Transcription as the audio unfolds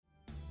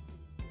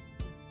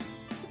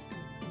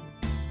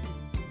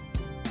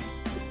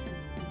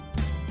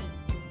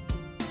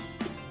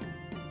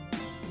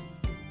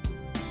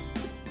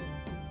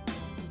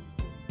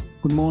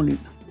Good morning.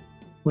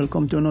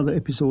 Welcome to another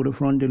episode of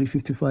Ron Daly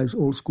 55's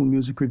Old School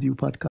Music Review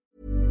Podcast.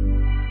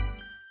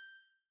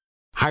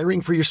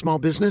 Hiring for your small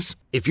business?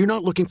 If you're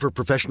not looking for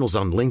professionals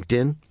on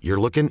LinkedIn, you're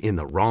looking in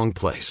the wrong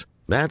place.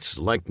 That's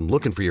like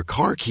looking for your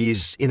car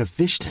keys in a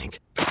fish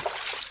tank.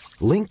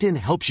 LinkedIn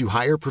helps you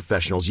hire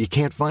professionals you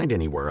can't find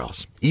anywhere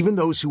else, even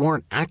those who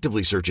aren't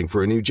actively searching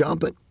for a new job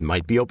but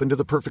might be open to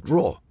the perfect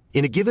role.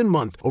 In a given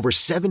month, over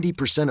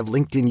 70% of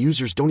LinkedIn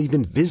users don't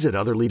even visit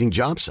other leading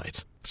job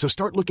sites. So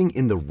start looking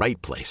in the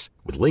right place.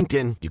 With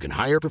LinkedIn, you can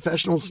hire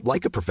professionals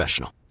like a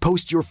professional.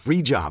 Post your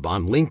free job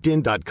on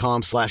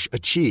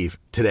linkedin.com/achieve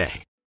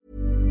today.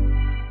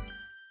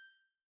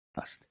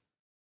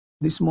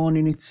 This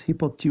morning, it's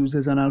Hip Hop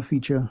Tuesdays, and I'll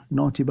feature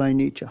Naughty by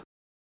Nature.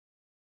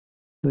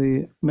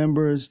 The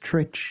members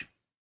Tretch,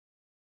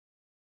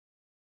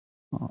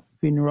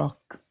 Vin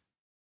Rock,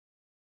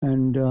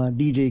 and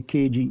DJ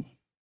KG.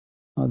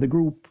 The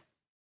group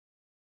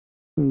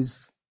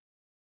is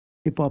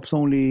hip-hop's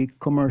only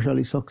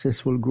commercially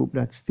successful group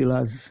that still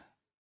has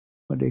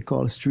what they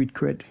call street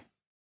cred.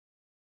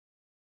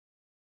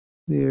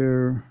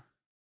 They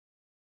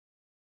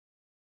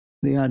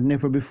had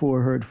never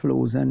before heard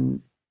flows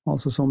and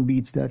also some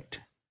beats that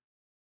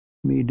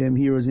made them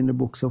heroes in the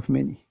books of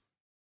many.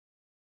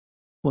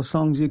 For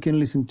songs you can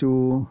listen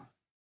to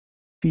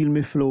Feel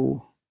Me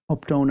Flow,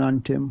 Uptown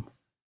Anthem,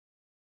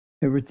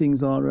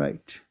 Everything's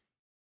Alright,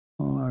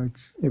 or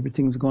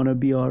Everything's Gonna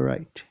Be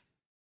Alright,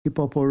 Hip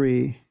Hop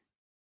Hooray,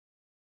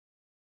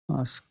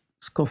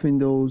 Scuffing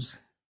Those,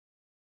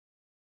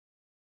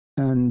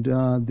 and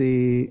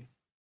they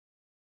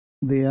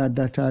had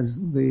that as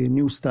the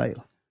new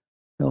style.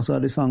 They also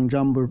had the song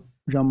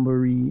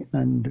Jamboree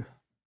and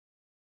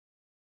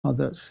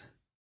others.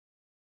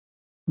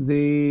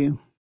 They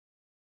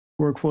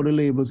work for the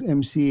labels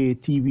MCA,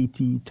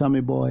 TVT,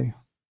 Tommy Boy,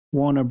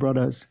 Warner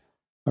Brothers,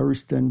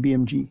 Arista, and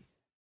BMG.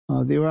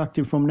 They were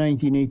active from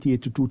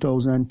 1988 to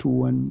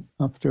 2002, and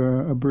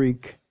after a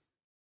break,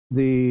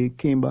 they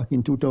came back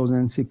in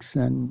 2006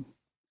 and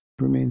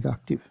remains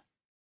active.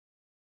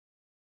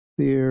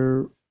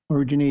 They're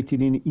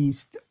originated in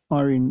East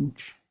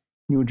Orange,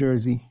 New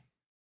Jersey,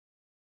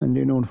 and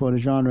they're known for the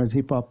genres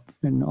hip-hop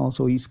and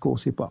also East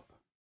Coast hip-hop.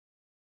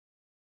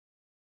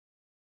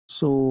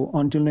 So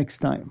until next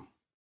time,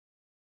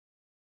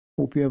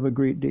 hope you have a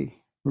great day.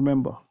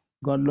 Remember,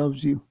 God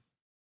loves you.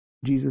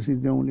 Jesus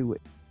is the only way.